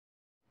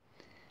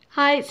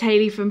Hi, it's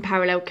Hayley from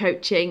Parallel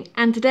Coaching,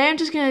 and today I'm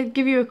just going to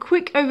give you a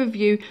quick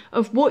overview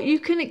of what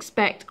you can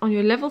expect on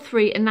your Level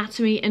 3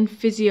 Anatomy and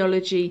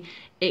Physiology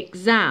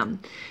exam.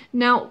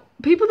 Now,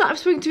 people that I've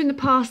spoken to in the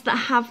past that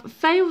have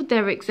failed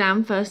their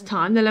exam first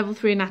time, the Level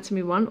 3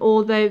 Anatomy one,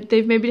 or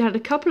they've maybe had a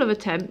couple of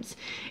attempts,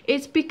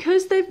 it's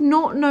because they've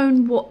not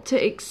known what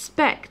to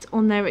expect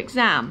on their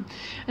exam.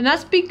 And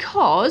that's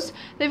because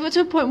they've got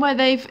to a point where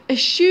they've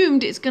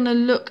assumed it's going to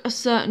look a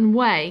certain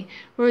way,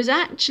 whereas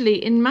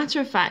actually, in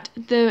matter of fact,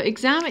 the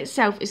exam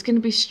itself is going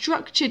to be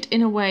structured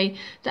in a way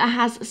that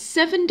has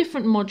 7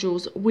 different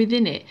modules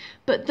within it.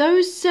 But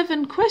those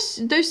 7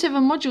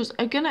 modules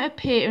are going to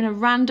appear in a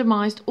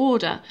randomized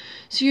order.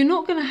 So you're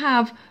not going to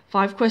have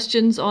 5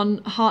 questions on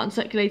heart and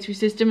circulatory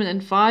system and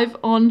then 5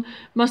 on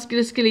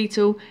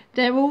musculoskeletal.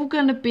 They're all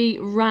going to be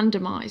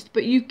randomized,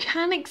 but you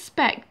can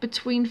expect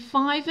between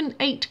 5 and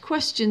 8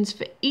 questions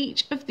for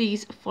each of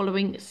these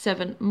following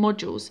 7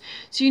 modules.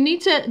 So you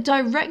need to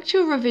direct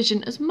your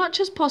revision as much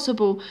as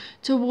possible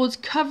towards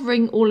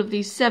covering all of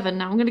these 7.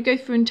 Now I'm going to go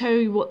through and tell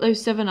you what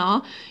those 7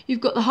 are.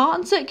 You've got the heart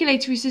and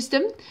circulatory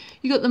system,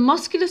 you've got the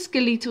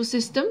musculoskeletal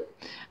system,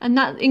 and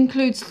that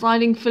includes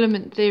sliding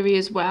filament theory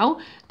as well.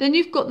 Then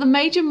you've got the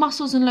major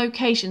muscles and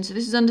locations, so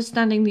this is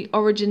understanding the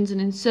origins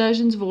and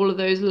insertions of all of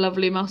those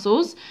lovely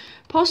muscles.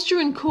 Posture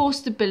and core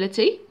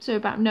stability, so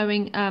about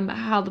knowing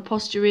how the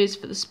posture is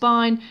for the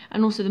spine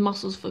and also the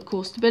muscles for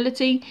core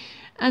stability.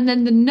 And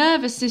then the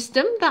nervous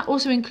system, that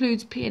also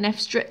includes P&F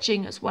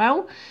stretching as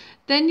well.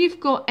 Then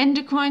you've got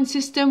endocrine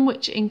system,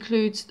 which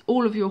includes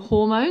all of your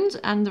hormones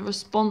and the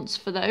response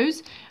for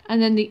those.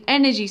 And then the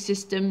energy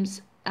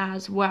systems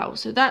as well.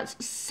 So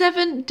that's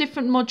 7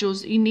 different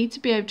modules that you need to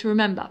be able to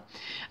remember.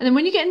 And then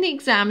when you get in the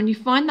exam and you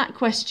find that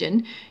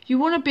question, you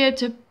want to be able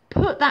to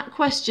put that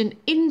question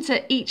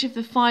into each of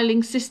the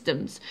filing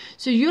systems.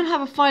 So you'll have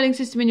a filing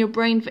system in your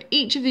brain for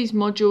each of these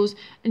modules,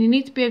 and you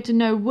need to be able to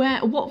know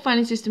what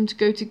filing system to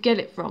go to get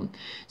it from.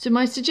 So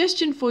my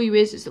suggestion for you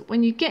is that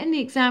when you get in the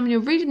exam and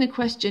you're reading the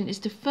question, is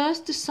to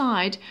first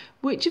decide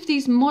which of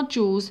these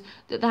modules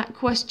that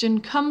question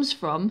comes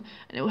from,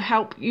 and it will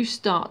help you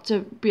start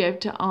to be able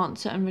to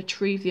answer and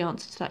retrieve the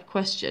answer to that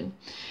question.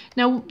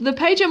 Now, the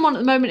page I'm on at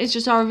the moment is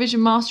just our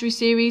Revision Mastery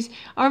series.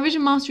 Our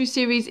Revision Mastery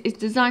series is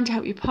designed to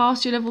help you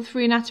pass your Level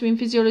 3 Anatomy and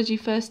Physiology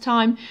first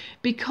time,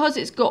 because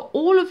it's got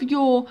all of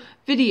your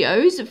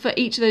videos for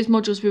each of those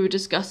modules we were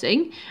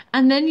discussing,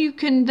 and then you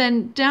can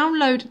then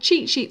download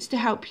cheat sheets to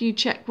help you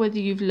check whether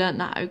you've learnt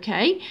that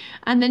okay,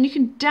 and then you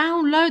can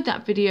download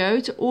that video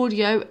to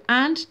audio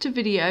and to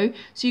video,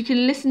 so you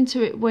can listen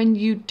to it when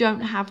you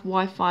don't have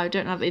Wi-Fi or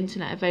don't have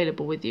internet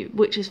available with you,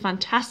 which is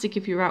fantastic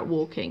if you're out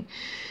walking.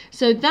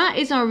 So that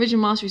is our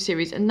Revision Mastery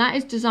series, and that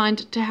is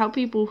designed to help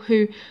people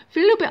who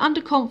feel a little bit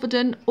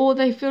underconfident, or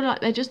they feel like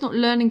they're just not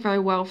learning very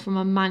well from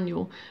a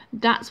manual.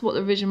 That's what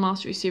the Revision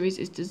Mastery series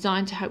is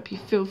designed to help you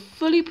feel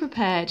fully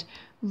prepared,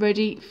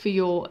 ready for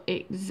your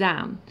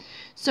exam.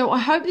 So I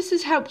hope this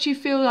has helped you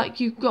feel like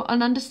you've got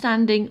an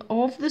understanding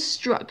of the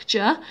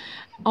structure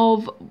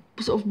of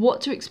sort of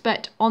what to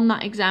expect on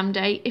that exam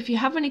day. If you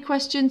have any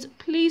questions,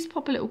 please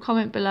pop a little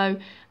comment below,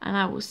 and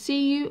I will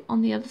see you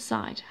on the other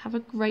side. Have a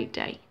great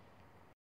day.